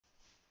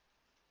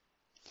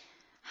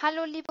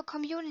Hallo liebe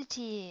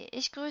Community,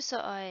 ich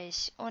grüße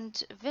euch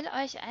und will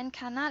euch einen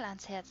Kanal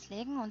ans Herz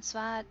legen, und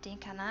zwar den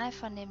Kanal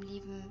von dem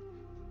lieben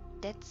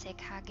DEDSEC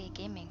HG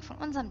Gaming, von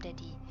unserem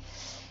Daddy.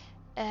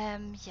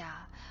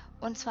 Ja,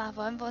 und zwar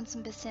wollen wir uns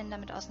ein bisschen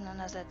damit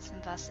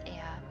auseinandersetzen, was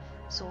er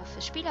so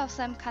für Spiele auf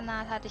seinem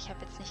Kanal hat. Ich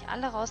habe jetzt nicht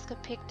alle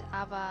rausgepickt,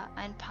 aber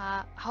ein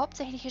paar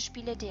hauptsächliche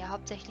Spiele, die er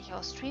hauptsächlich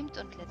auch streamt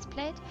und Let's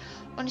Playt.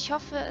 Und ich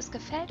hoffe, es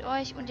gefällt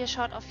euch und ihr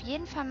schaut auf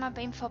jeden Fall mal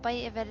bei ihm vorbei.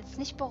 Ihr werdet es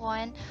nicht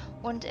bereuen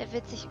und er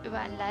wird sich über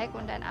ein Like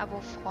und ein Abo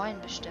freuen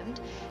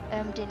bestimmt.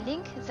 Den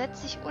Link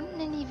setze ich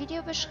unten in die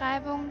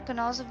Videobeschreibung,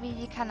 genauso wie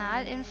die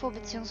Kanalinfo,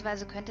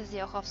 beziehungsweise könnt ihr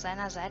sie auch auf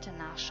seiner Seite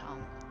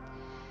nachschauen.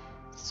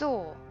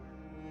 So,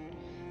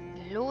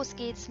 los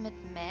geht's mit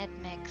Mad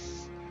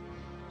Max.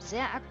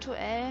 Sehr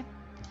aktuell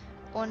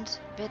und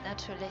wird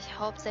natürlich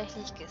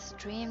hauptsächlich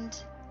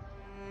gestreamt.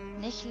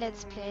 Nicht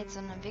Let's Played,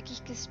 sondern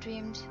wirklich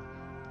gestreamt.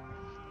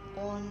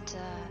 Und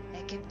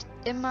er gibt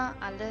immer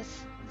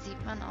alles,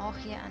 sieht man auch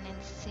hier an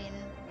den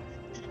Szenen.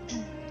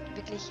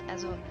 Wirklich,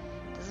 also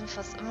da sind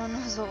fast immer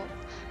nur so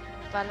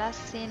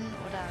Ballerszenen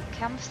oder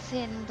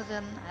Kampfszenen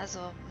drin. Also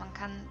man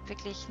kann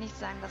wirklich nicht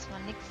sagen, dass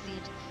man nichts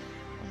sieht.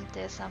 Und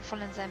der ist dann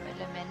voll in seinem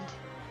Element.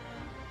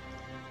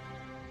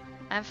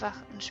 Einfach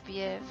ein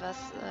Spiel, was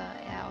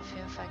er auf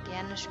jeden Fall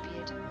gerne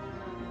spielt. So,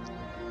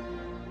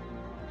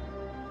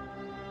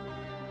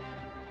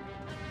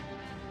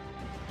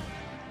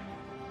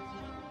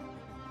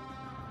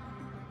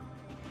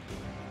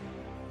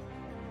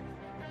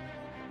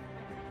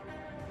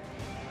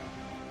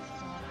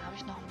 da habe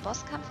ich noch einen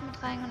Bosskampf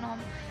mit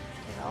reingenommen.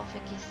 Der war auch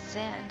wirklich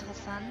sehr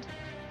interessant.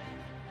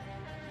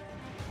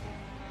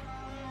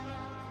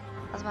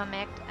 Also man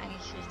merkt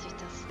eigentlich richtig,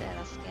 dass er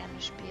das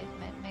gerne spielt,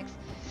 Mad Max.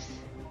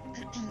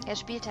 Er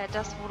spielt halt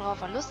das,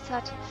 worauf er Lust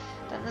hat.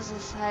 Dann ist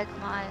es halt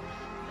mal,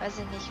 weiß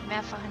ich nicht,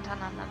 mehrfach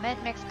hintereinander Mad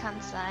Max kann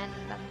es sein,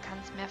 dann kann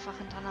es mehrfach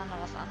hintereinander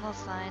was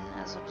anderes sein.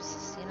 Also das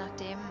ist je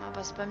nachdem,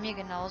 aber es ist bei mir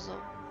genauso.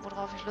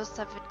 Worauf ich Lust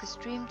habe, wird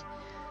gestreamt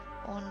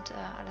und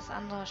alles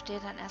andere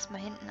steht dann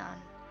erstmal hinten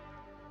an.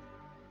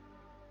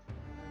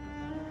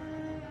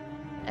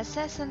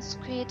 Assassin's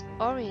Creed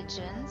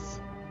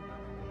Origins,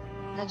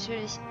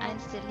 natürlich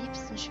eins der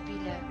liebsten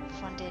Spiele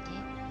von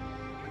Daddy.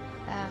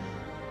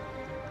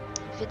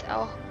 Wird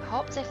auch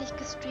hauptsächlich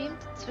gestreamt.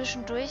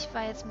 Zwischendurch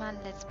war jetzt mal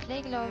ein Let's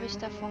Play, glaube ich,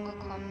 davon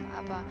gekommen,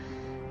 aber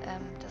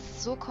das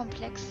ist so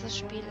komplex, das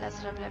Spiel,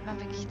 also da bleibt man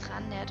wirklich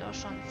dran. Der hat auch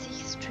schon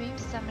zig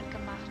Streams damit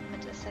gemacht,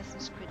 mit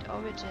Assassin's Creed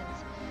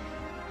Origins.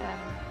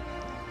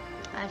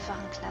 Einfach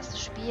ein klasse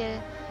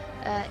Spiel.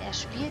 Er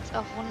spielt es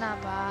auch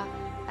wunderbar,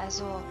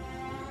 also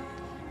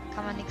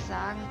kann man nichts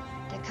sagen.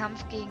 Der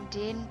Kampf gegen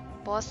den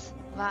Boss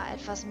war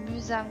etwas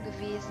mühsam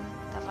gewesen,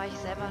 da war ich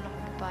selber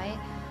noch dabei.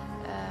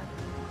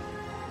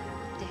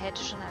 Der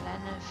hätte schon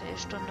alleine eine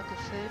Viertelstunde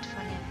gefüllt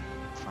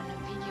von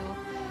dem Video.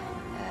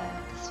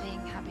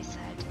 Deswegen habe ich es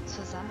halt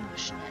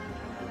zusammengeschnitten.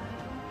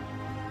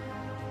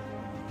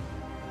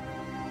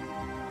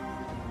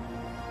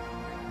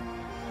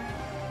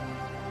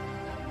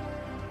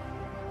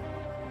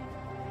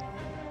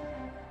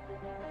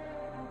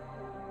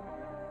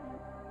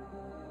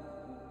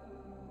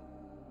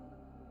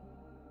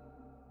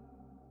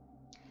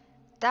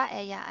 Da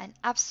er ja ein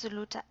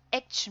absoluter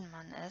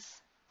Actionmann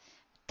ist,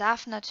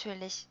 darf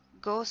natürlich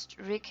Ghost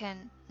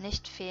Recon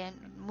nicht fehlen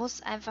und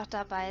muss einfach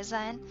dabei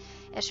sein.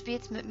 Er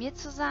spielt es mit mir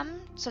zusammen.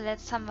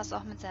 Zuletzt haben wir es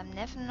auch mit seinem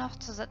Neffen noch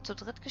zu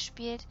dritt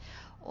gespielt.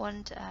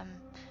 Und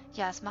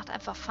ja, es macht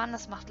einfach Fun,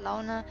 es macht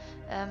Laune.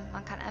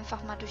 Man kann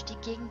einfach mal durch die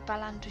Gegend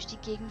ballern, durch die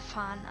Gegend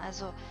fahren.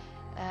 Also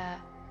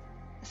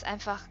ist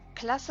einfach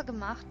klasse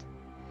gemacht.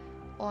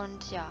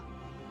 Und ja,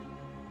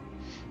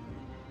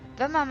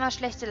 wenn man mal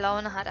schlechte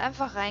Laune hat,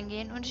 einfach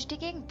reingehen und durch die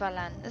Gegend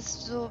ballern.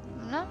 Ist so,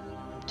 ne?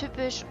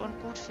 Typisch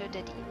und gut für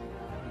Daddy.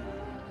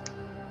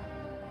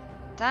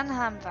 Dann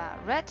haben wir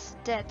Red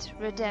Dead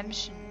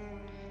Redemption.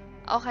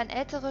 Auch ein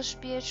älteres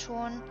Spiel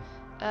schon.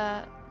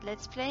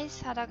 Let's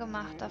Plays hat er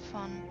gemacht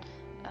davon.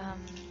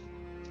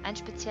 Ein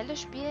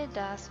spezielles Spiel,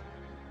 das,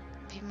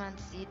 wie man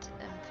sieht,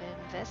 im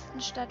Wilden Westen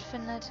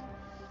stattfindet.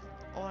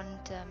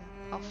 Und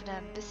auch wieder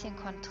ein bisschen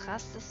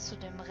Kontrast ist zu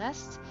dem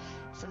Rest.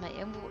 Also immer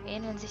irgendwo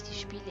ähneln sich die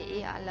Spiele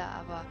eh alle,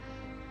 aber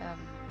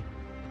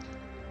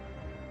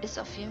ist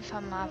auf jeden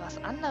Fall mal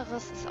was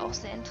anderes, ist auch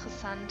sehr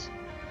interessant.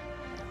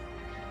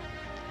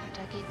 Und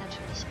da geht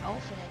natürlich auch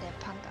wieder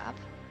der Punk ab.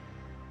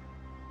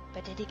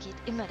 Bei Daddy geht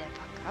immer der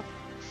Punk ab.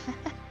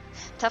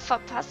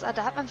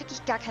 Da hat man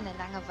wirklich gar keine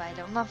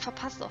Langeweile und man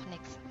verpasst auch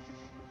nichts,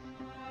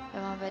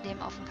 wenn man bei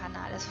dem auf dem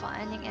Kanal ist, vor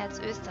allen Dingen er als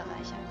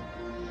Österreicher.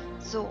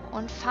 So,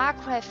 und Far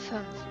Cry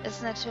 5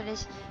 ist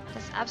natürlich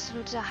das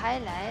absolute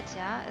Highlight,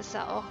 ja, ist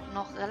ja auch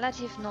noch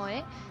relativ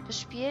neu, das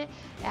Spiel.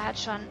 Er hat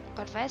schon,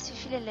 Gott weiß wie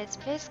viele Let's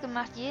Plays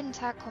gemacht, jeden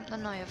Tag kommt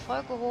eine neue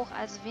Folge hoch,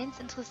 also wen es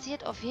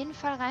interessiert, auf jeden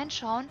Fall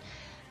reinschauen.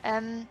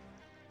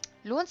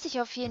 Lohnt sich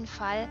auf jeden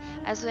Fall,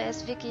 also er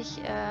ist wirklich,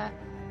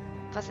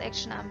 was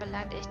Action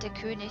anbelangt, echt der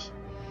König.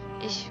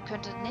 Ich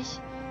könnte nicht.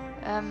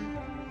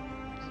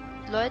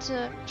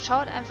 Leute,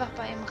 schaut einfach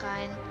bei ihm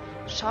rein.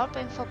 schaut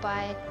bei ihm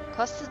vorbei,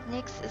 kostet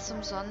nichts, ist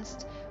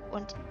umsonst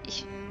und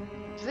ich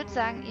würde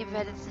sagen, ihr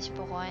werdet es nicht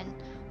bereuen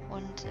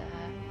und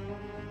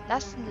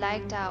lasst ein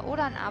Like da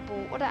oder ein Abo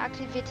oder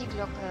aktiviert die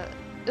Glocke,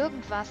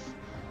 irgendwas.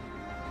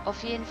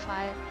 Auf jeden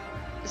Fall,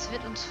 es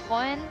wird uns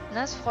freuen,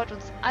 ne? Es freut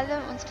uns alle,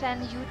 uns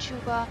kleine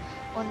YouTuber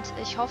und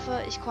ich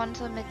hoffe, ich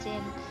konnte mit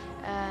den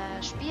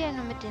Spielen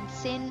und mit den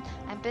Szenen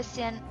ein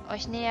bisschen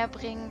euch näher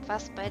bringen,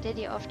 was bei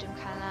Deddy auf dem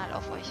Kanal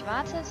auf euch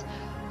wartet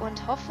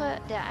und hoffe,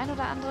 der ein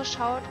oder andere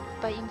schaut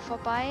bei ihm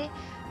vorbei.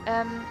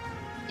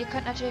 Ihr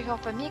könnt natürlich auch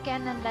bei mir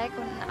gerne ein Like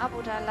und ein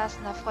Abo da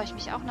lassen, da freue ich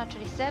mich auch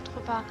natürlich sehr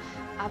drüber,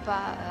 aber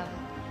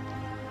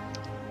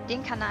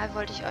den Kanal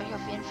wollte ich euch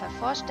auf jeden Fall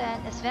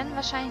vorstellen. Es werden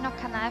wahrscheinlich noch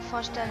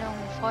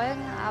Kanalvorstellungen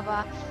folgen,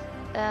 aber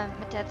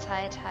mit der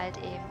Zeit halt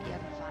eben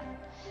irgendwann.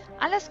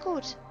 Alles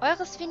gut,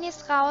 eure Sweeney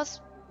ist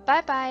raus.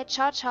 Bye bye,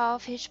 ciao ciao,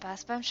 viel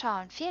Spaß beim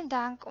Schauen. Vielen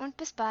Dank und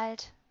bis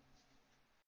bald.